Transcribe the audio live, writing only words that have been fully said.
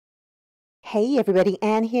Hey everybody,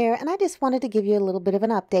 Ann here, and I just wanted to give you a little bit of an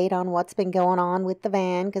update on what's been going on with the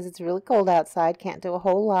van because it's really cold outside, can't do a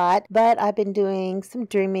whole lot, but I've been doing some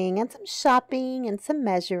dreaming and some shopping and some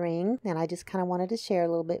measuring, and I just kind of wanted to share a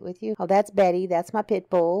little bit with you. Oh, that's Betty, that's my pit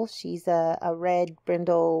bull. She's a red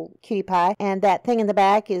brindle cutie pie, and that thing in the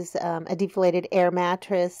back is a deflated air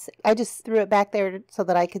mattress. I just threw it back there so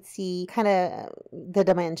that I could see kind of the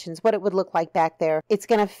dimensions, what it would look like back there. It's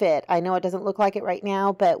going to fit. I know it doesn't look like it right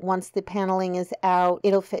now, but once the paneling is out,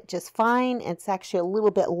 it'll fit just fine. It's actually a little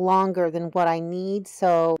bit longer than what I need,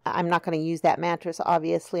 so I'm not going to use that mattress.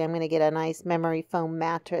 Obviously, I'm going to get a nice memory foam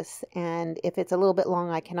mattress, and if it's a little bit long,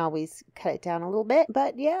 I can always cut it down a little bit.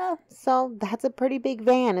 But yeah, so that's a pretty big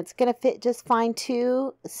van. It's going to fit just fine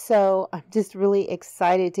too, so I'm just really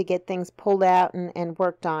excited to get things pulled out and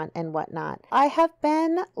worked on and whatnot. I have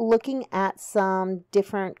been looking at some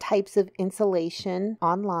different types of insulation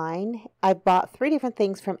online. I bought 3 different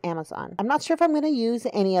things from Amazon. I'm not sure if I'm going to use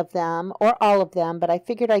any of them or all of them, but I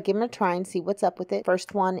figured I'd give them a try and see what's up with it.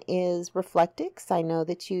 First one is Reflectix. I know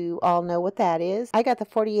that you all know what that is. I got the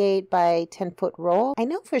 48 by 10 foot roll. I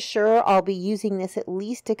know for sure I'll be using this at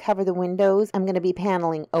least to cover the windows. I'm going to be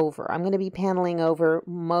paneling over. I'm going to be paneling over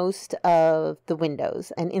most of the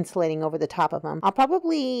windows and insulating over the top of them. I'll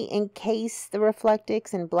probably encase the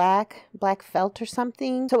Reflectix in black felt or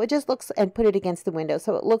something, so it just looks, and put it against the window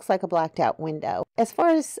so it looks like a blacked out window. As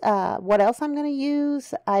far as what else I'm going to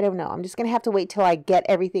use, I don't know. I'm just going to have to wait till I get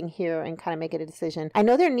everything here and kind of make it a decision. I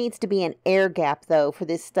know there needs to be an air gap though for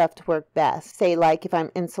this stuff to work best. Say like if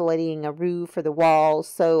I'm insulating a roof or the walls,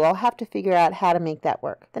 so I'll have to figure out how to make that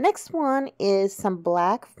work. The next one is some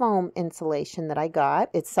black foam insulation that I got.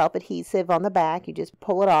 It's self-adhesive on the back. You just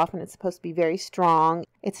pull it off and it's supposed to be very strong.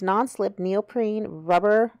 It's non-slip neoprene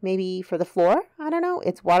rubber, maybe for the floor. I don't know.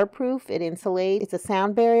 It's waterproof. It insulates. It's a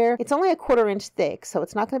sound barrier. It's only a 1/4 inch thick, so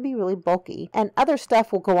it's not going to be really bulky. And other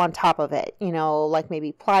stuff will go on top of it, you know, like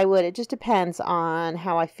maybe plywood. It just depends on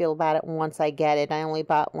how I feel about it once I get it. I only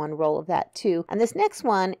bought 1 roll of that too. And this next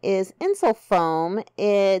one is Insul Foam.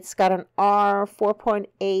 It's got an R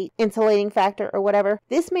 4.8 insulating factor or whatever.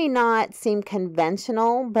 This may not seem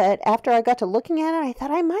conventional, but after I got to looking at it, I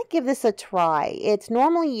thought I might give this a try. It's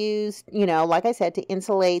normally used, you know, like I said, to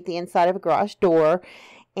insulate the inside of a garage door,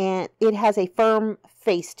 and it has a firm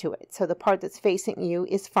face to it. So the part that's facing you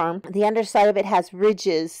is firm. The underside of it has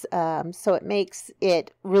ridges, so it makes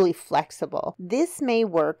it really flexible. This may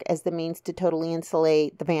work as the means to totally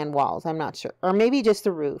insulate the van walls. I'm not sure. Or maybe just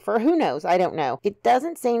the roof, or who knows? I don't know. It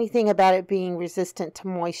doesn't say anything about it being resistant to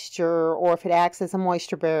moisture or if it acts as a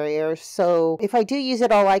moisture barrier. So if I do use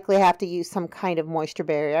it, I'll likely have to use some kind of moisture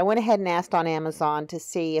barrier. I went ahead and asked on Amazon to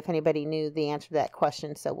see if anybody knew the answer to that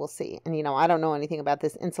question, so we'll see. And you know, I don't know anything about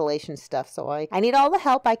this insulation stuff, so I need all the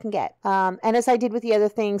help I can get. And as I did with the other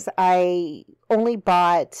things, I only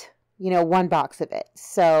bought, you know, 1 box of it.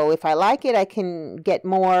 So if I like it, I can get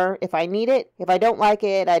more if I need it. If I don't like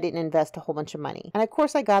it, I didn't invest a whole bunch of money. And of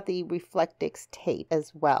course, I got the Reflectix tape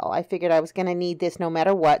as well. I figured I was going to need this no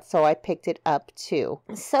matter what, so I picked it up too.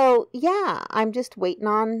 So yeah, I'm just waiting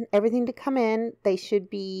on everything to come in. They should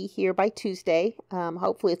be here by Tuesday.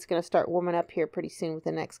 Hopefully it's going to start warming up here pretty soon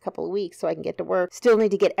within the next couple of weeks so I can get to work. Still need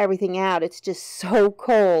to get everything out. It's just so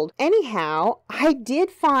cold. Anyhow, I did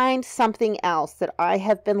find something else that I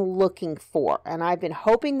have been looking for, and I've been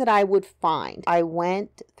hoping that I would find. I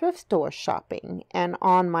went thrift store shopping, and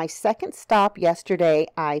on my second stop yesterday,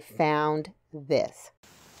 I found this.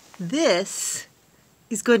 This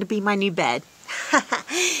is going to be my new bed.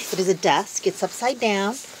 It is a desk. It's upside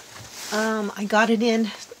down. I got it in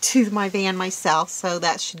to my van myself, so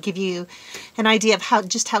that should give you an idea of how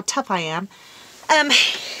tough I am.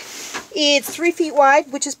 It's 3 feet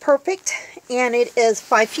wide, which is perfect, and it is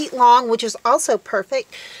 5 feet long, which is also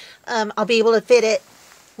perfect. I'll be able to fit it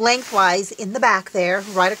lengthwise in the back there,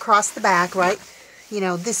 right across the back, right, you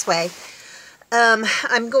know, this way.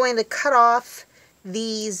 I'm going to cut off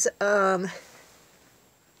these, you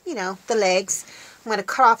know, the legs. I'm going to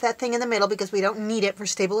cut off that thing in the middle because we don't need it for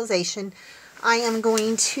stabilization. I am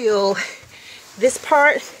going to, this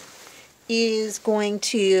part is going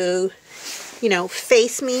to, you know,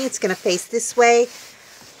 face me. It's going to face this way.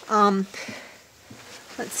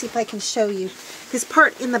 Let's see if I can show you. This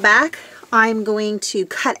part in the back, I'm going to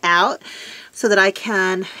cut out so that I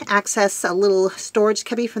can access a little storage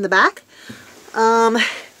cubby from the back. All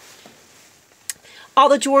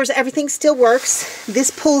the drawers, everything still works.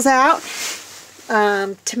 This pulls out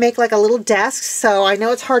to make like a little desk. So I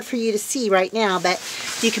know it's hard for you to see right now, but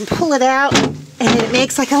you can pull it out and it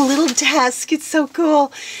makes like a little desk. It's so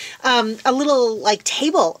cool. A little like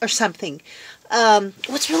table or something.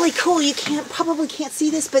 What's really cool, you probably can't see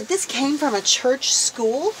this, but this came from a church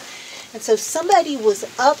school. And so somebody was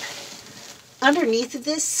up underneath of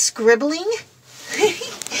this scribbling.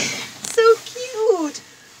 So cute.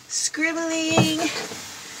 Scribbling.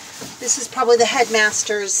 This is probably the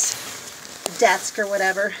headmaster's desk or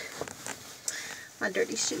whatever. My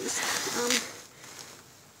dirty shoes.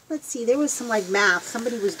 Let's see, there was some like math.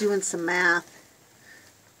 Somebody was doing some math.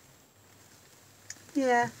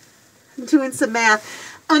 Yeah, doing some math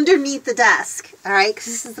underneath the desk. All right, because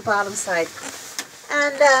this is the bottom side.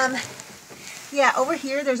 And yeah, over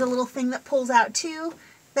here there's a little thing that pulls out too.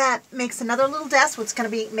 That makes another little desk, which is going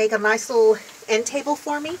to make a nice little end table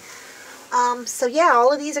for me. So yeah,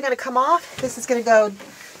 all of these are going to come off. This is going to go,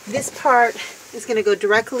 this part is going to go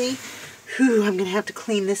directly. Whew, I'm going to have to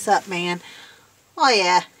clean this up, man. Oh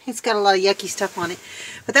yeah, it's got a lot of yucky stuff on it.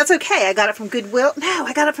 But that's okay. I got it from Goodwill. No,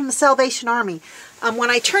 I got it from the Salvation Army. When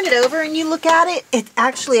I turn it over and you look at it, it's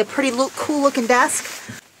actually a pretty cool looking desk.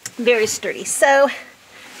 Very sturdy. So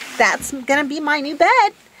that's going to be my new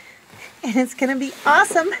bed. And it's going to be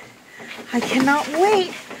awesome. I cannot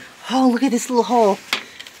wait. Oh, look at this little hole.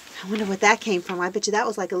 I wonder what that came from. I bet you that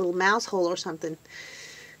was like a little mouse hole or something.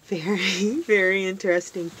 Very, very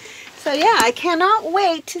interesting. So yeah, I cannot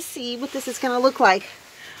wait to see what this is going to look like.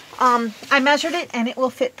 I measured it and it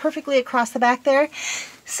will fit perfectly across the back there.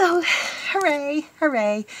 So hooray,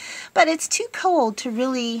 hooray. But it's too cold to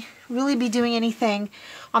really be doing anything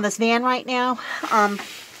on this van right now.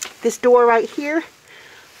 This door right here,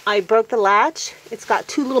 I broke the latch. It's got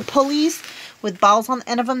two little pulleys with balls on the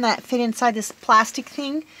end of them that fit inside this plastic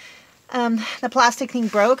thing. The plastic thing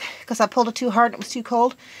broke because I pulled it too hard and it was too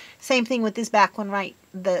cold. Same thing with this back one, right?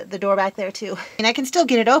 The door back there too. And I can still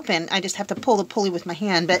get it open. I just have to pull the pulley with my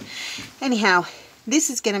hand. But anyhow, this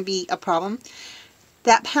is going to be a problem.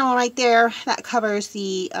 That panel right there, that covers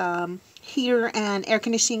the heater and air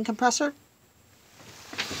conditioning compressor.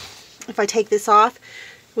 If I take this off,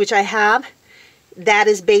 which I have, that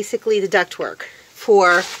is basically the ductwork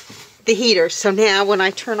for the heater. So now when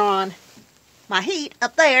I turn on my heat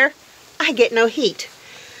up there, I get no heat.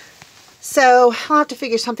 So I'll have to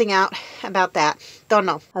figure something out about that. Don't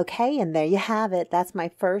know. Okay, and there you have it. That's my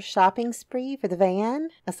first shopping spree for the van.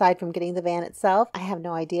 Aside from getting the van itself, I have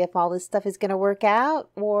no idea if all this stuff is going to work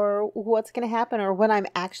out or what's going to happen or when I'm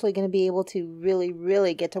actually going to be able to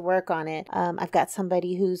really get to work on it. I've got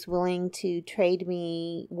somebody who's willing to trade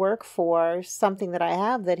me work for something that I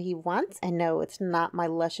have that he wants. And no, it's not my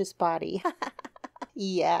luscious body.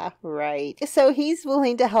 Yeah, right. So he's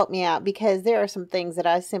willing to help me out because there are some things that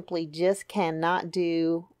I simply just cannot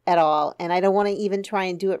do at all. And I don't want to even try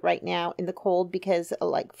and do it right now in the cold because,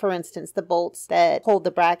 like, for instance, the bolts that hold the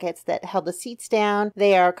brackets that held the seats down,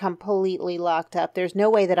 they are completely locked up. There's no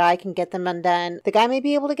way that I can get them undone. The guy may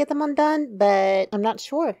be able to get them undone, but I'm not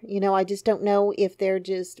sure. You know, I just don't know if they're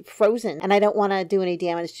just frozen. And I don't want to do any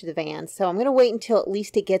damage to the van. So I'm going to wait until at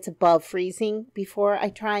least it gets above freezing before I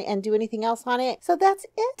try and do anything else on it. So that's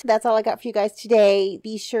it. That's all I got for you guys today.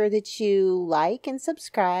 Be sure that you like and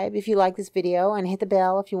subscribe if you like this video and hit the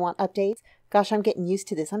bell if you want updates. Gosh, I'm getting used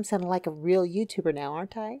to this. I'm sounding like a real YouTuber now,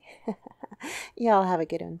 aren't I? Y'all have a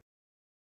good one.